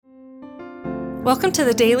Welcome to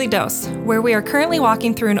the Daily Dose, where we are currently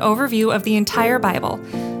walking through an overview of the entire Bible.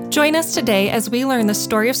 Join us today as we learn the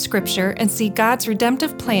story of Scripture and see God's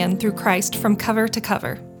redemptive plan through Christ from cover to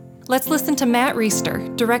cover. Let's listen to Matt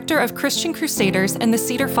Reisetter, Director of Christian Crusaders and the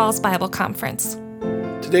Cedar Falls Bible Conference.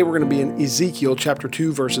 Today we're going to be in Ezekiel chapter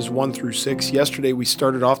 2, verses 1 through 6. Yesterday we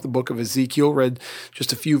started off the book of Ezekiel, read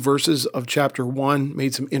just a few verses of chapter 1,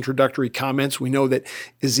 made some introductory comments. We know that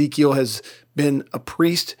Ezekiel has been a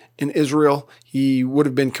priest in Israel. He would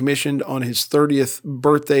have been commissioned on his 30th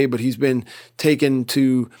birthday, but he's been taken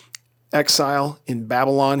to exile in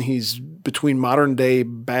Babylon. He's between modern-day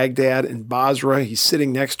Baghdad and Basra. He's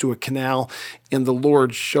sitting next to a canal, and the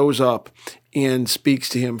Lord shows up and speaks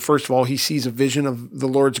to him. First of all, he sees a vision of the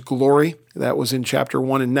Lord's glory. That was in chapter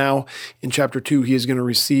 1. And now in chapter 2, he is going to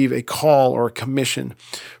receive a call or a commission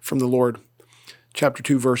from the Lord. Chapter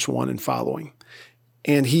 2, verse 1 and following.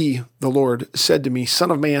 And he, the Lord, said to me,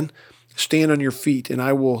 Son of man, stand on your feet, and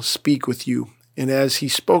I will speak with you. And as he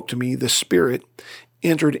spoke to me, the Spirit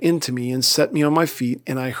entered into me and set me on my feet,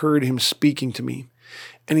 and I heard him speaking to me.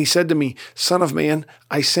 And he said to me, Son of man,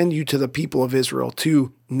 I send you to the people of Israel,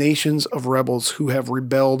 to nations of rebels who have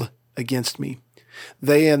rebelled against me.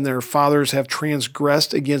 They and their fathers have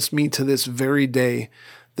transgressed against me to this very day.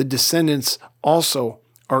 The descendants also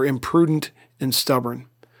are imprudent and stubborn.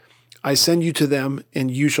 I send you to them, and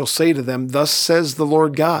you shall say to them, Thus says the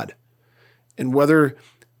Lord God. And whether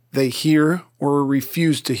they hear or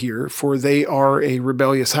refuse to hear, for they are a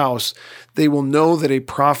rebellious house, they will know that a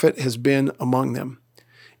prophet has been among them.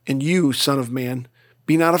 And you, son of man,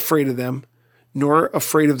 be not afraid of them, nor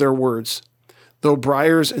afraid of their words. Though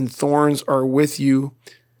briars and thorns are with you,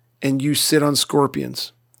 and you sit on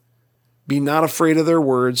scorpions. Be not afraid of their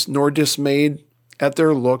words, nor dismayed at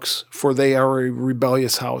their looks, for they are a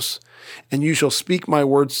rebellious house. And you shall speak my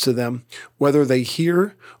words to them, whether they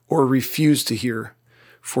hear or refuse to hear,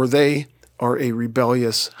 for they are a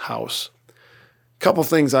rebellious house. A couple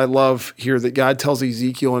things I love here that God tells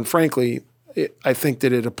Ezekiel, and frankly, I think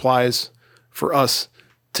that it applies for us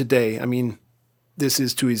today. I mean, this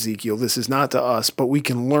is to Ezekiel. This is not to us, but we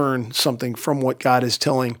can learn something from what God is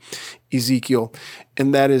telling Ezekiel,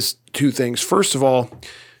 and that is two things. First of all,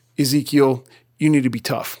 Ezekiel, you need to be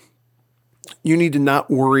tough. You need to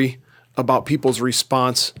not worry about people's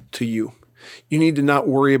response to you. You need to not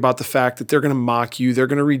worry about the fact that they're going to mock you, they're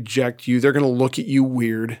going to reject you, they're going to look at you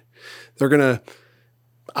weird, they're going to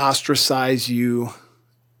ostracize you.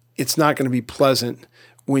 It's not going to be pleasant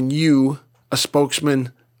when you, a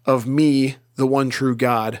spokesman of me, the one true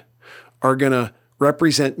God, are going to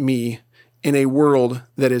represent me in a world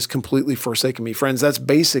that is completely forsaken me. Friends, that's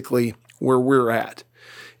basically where we're at.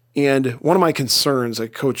 And one of my concerns, I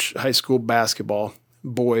coach high school basketball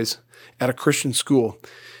boys at a Christian school,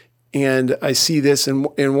 and I see this, and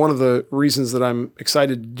one of the reasons that I'm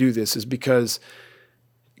excited to do this is because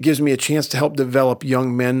it gives me a chance to help develop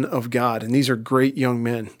young men of God. And these are great young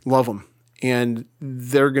men. Love them. And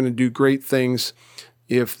they're going to do great things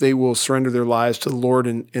if they will surrender their lives to the Lord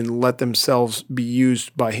and let themselves be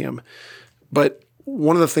used by him. But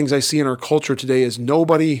one of the things I see in our culture today is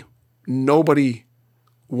nobody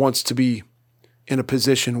wants to be in a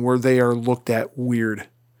position where they are looked at weird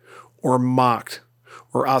or mocked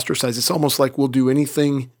or ostracized. It's almost like we'll do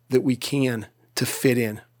anything that we can to fit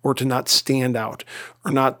in or to not stand out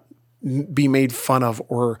or not be made fun of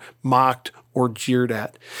or mocked or jeered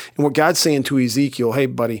at. And what God's saying to Ezekiel, hey,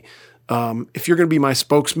 buddy, if you're going to be my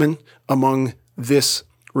spokesman among this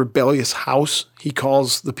rebellious house, he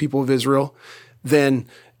calls the people of Israel, then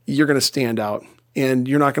you're going to stand out and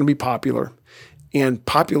you're not going to be popular. And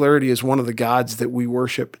popularity is one of the gods that we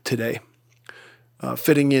worship today,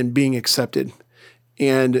 fitting in, being accepted.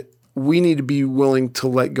 And we need to be willing to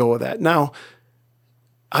let go of that. Now,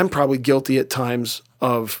 I'm probably guilty at times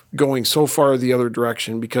of going so far the other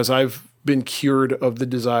direction because I've been cured of the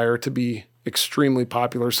desire to be extremely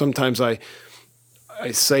popular. Sometimes I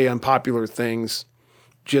say unpopular things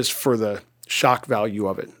just for the shock value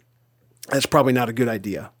of it. That's probably not a good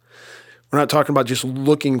idea. We're not talking about just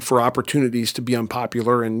looking for opportunities to be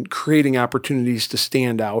unpopular and creating opportunities to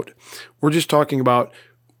stand out. We're just talking about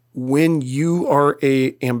when you are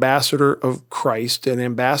an ambassador of Christ, an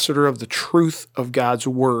ambassador of the truth of God's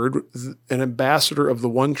word, an ambassador of the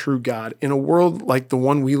one true God, in a world like the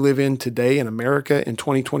one we live in today in America in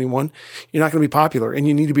 2021, you're not going to be popular, and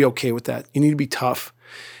you need to be okay with that. You need to be tough.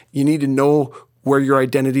 You need to know where your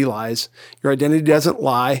identity lies. Your identity doesn't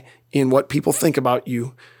lie in what people think about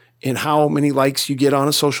you and how many likes you get on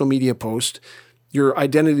a social media post. Your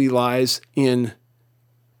identity lies in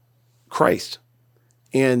Christ.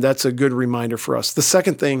 And that's a good reminder for us. The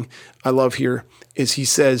second thing I love here is he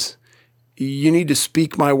says, you need to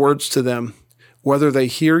speak my words to them, whether they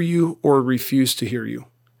hear you or refuse to hear you.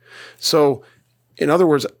 So, in other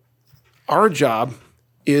words, our job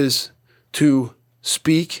is to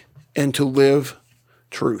speak and to live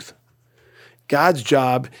truth. God's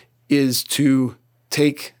job is to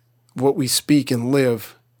take what we speak and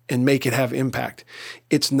live and make it have impact.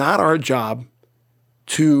 It's not our job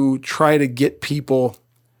to try to get people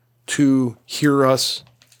to hear us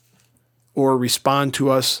or respond to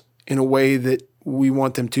us in a way that we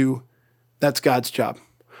want them to. That's God's job.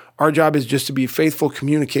 Our job is just to be faithful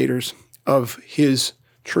communicators of His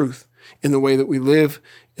truth in the way that we live,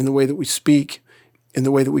 in the way that we speak, in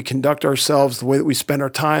the way that we conduct ourselves, the way that we spend our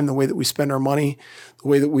time, the way that we spend our money, the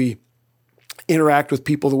way that we interact with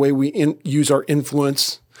people, the way we use our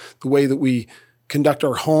influence, the way that we conduct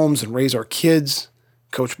our homes and raise our kids,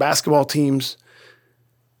 coach basketball teams.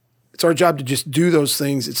 It's our job to just do those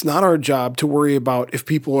things. It's not our job to worry about if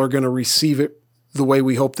people are going to receive it the way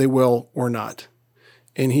we hope they will or not.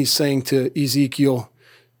 And he's saying to Ezekiel,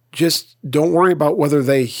 just don't worry about whether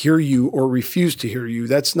they hear you or refuse to hear you.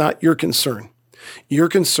 That's not your concern. Your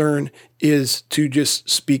concern is to just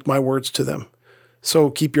speak my words to them. So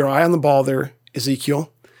keep your eye on the ball there,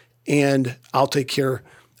 Ezekiel, and I'll take care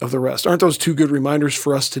of the rest. Aren't those two good reminders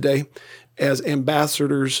for us today as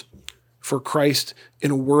ambassadors for Christ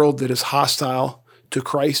in a world that is hostile to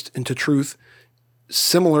Christ and to truth,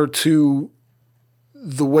 similar to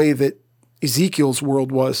the way that Ezekiel's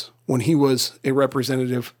world was when he was a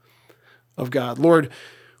representative of God. Lord,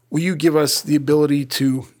 will you give us the ability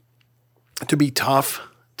to be tough,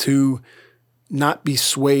 to not be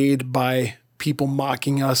swayed by people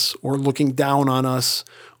mocking us or looking down on us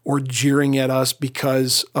or jeering at us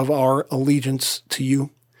because of our allegiance to you?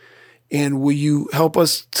 And will you help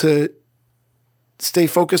us to stay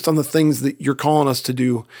focused on the things that you're calling us to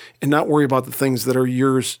do and not worry about the things that are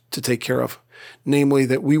yours to take care of? Namely,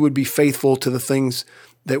 that we would be faithful to the things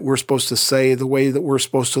that we're supposed to say, the way that we're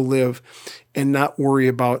supposed to live, and not worry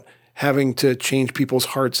about having to change people's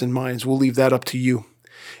hearts and minds. We'll leave that up to you.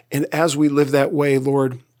 And as we live that way,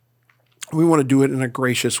 Lord, we want to do it in a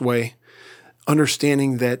gracious way,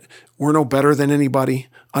 understanding that we're no better than anybody,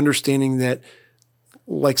 understanding that,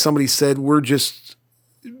 like somebody said, we're just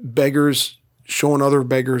beggars showing other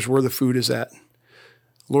beggars where the food is at.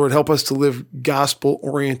 Lord, help us to live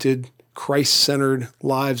gospel-oriented, Christ-centered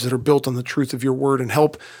lives that are built on the truth of your word, and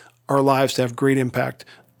help our lives to have great impact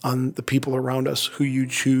on the people around us who you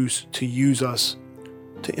choose to use us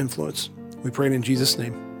to influence. We pray it in Jesus'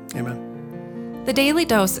 name. Amen. The Daily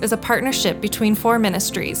Dose is a partnership between 4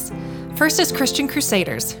 ministries. First is Christian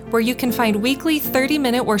Crusaders, where you can find weekly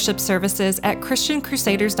 30-minute worship services at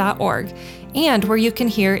christiancrusaders.org, and where you can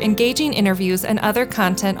hear engaging interviews and other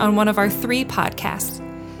content on one of our 3 podcasts.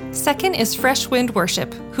 Second is Fresh Wind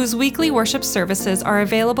Worship, whose weekly worship services are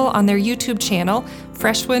available on their YouTube channel,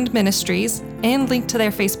 Fresh Wind Ministries, and linked to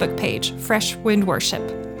their Facebook page, Fresh Wind Worship.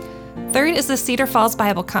 Third is the Cedar Falls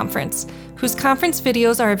Bible Conference, whose conference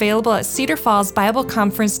videos are available at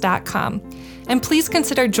cedarfallsbibleconference.com. And please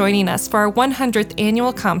consider joining us for our 100th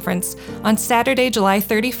annual conference on Saturday, July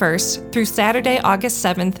 31st through Saturday, August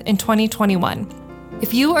 7th in 2021.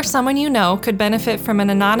 If you or someone you know could benefit from an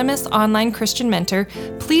anonymous online Christian mentor,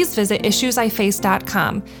 please visit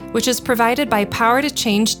issuesiface.com, which is provided by Power to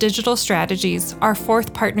Change Digital Strategies, our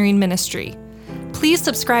 4th partnering ministry. Please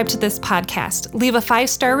subscribe to this podcast, leave a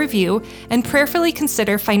 5-star review, and prayerfully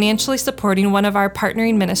consider financially supporting one of our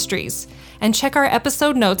partnering ministries. And check our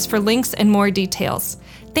episode notes for links and more details.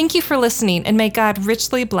 Thank you for listening, and may God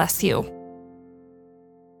richly bless you.